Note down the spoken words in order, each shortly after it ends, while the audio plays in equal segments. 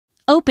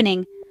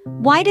Opening.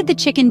 Why did the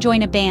chicken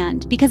join a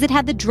band? Because it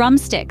had the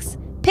drumsticks.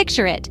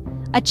 Picture it.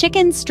 A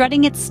chicken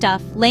strutting its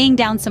stuff, laying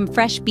down some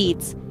fresh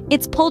beats.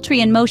 It's poultry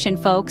in motion,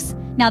 folks.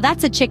 Now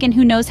that's a chicken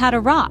who knows how to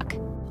rock.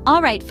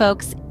 Alright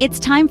folks, it's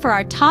time for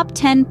our top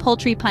 10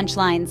 poultry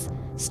punchlines.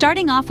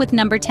 Starting off with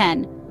number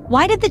 10.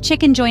 Why did the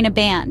chicken join a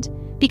band?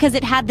 Because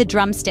it had the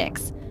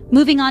drumsticks.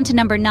 Moving on to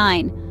number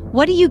 9.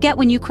 What do you get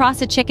when you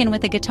cross a chicken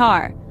with a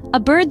guitar? A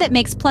bird that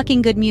makes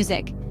plucking good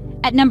music.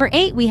 At number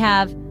 8 we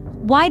have,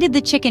 why did the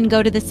chicken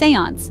go to the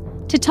seance?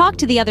 To talk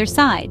to the other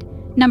side.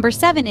 Number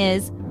 7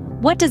 is,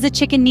 what does a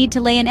chicken need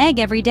to lay an egg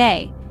every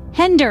day?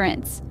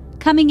 Hendurance.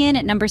 Coming in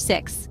at number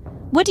 6.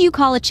 What do you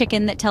call a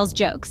chicken that tells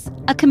jokes?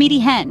 A comedy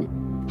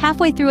hen.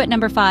 Halfway through at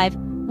number 5,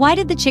 why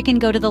did the chicken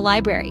go to the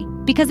library?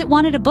 Because it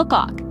wanted a book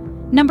hawk.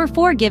 Number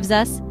 4 gives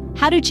us,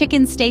 how do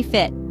chickens stay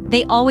fit?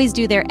 They always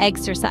do their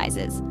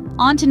exercises.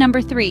 On to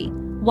number 3,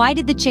 why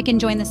did the chicken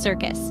join the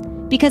circus?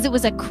 Because it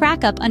was a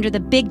crack up under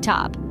the big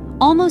top.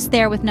 Almost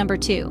there with number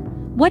 2.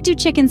 What do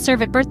chickens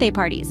serve at birthday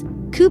parties?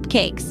 Coop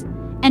cakes.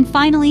 And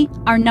finally,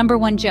 our number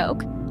 1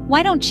 joke.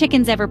 Why don't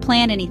chickens ever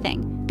plan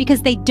anything?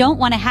 Because they don't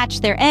want to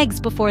hatch their eggs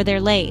before they're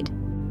laid.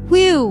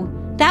 Whew!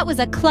 That was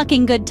a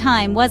clucking good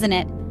time, wasn't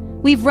it?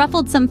 We've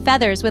ruffled some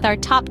feathers with our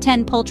top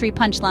 10 poultry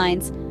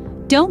punchlines.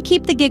 Don't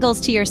keep the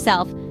giggles to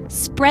yourself.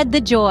 Spread the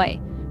joy.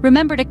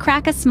 Remember to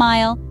crack a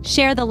smile,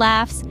 share the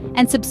laughs,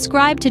 and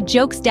subscribe to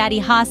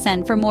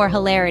JokesDaddyHasan for more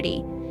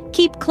hilarity.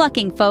 Keep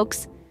clucking,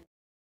 folks.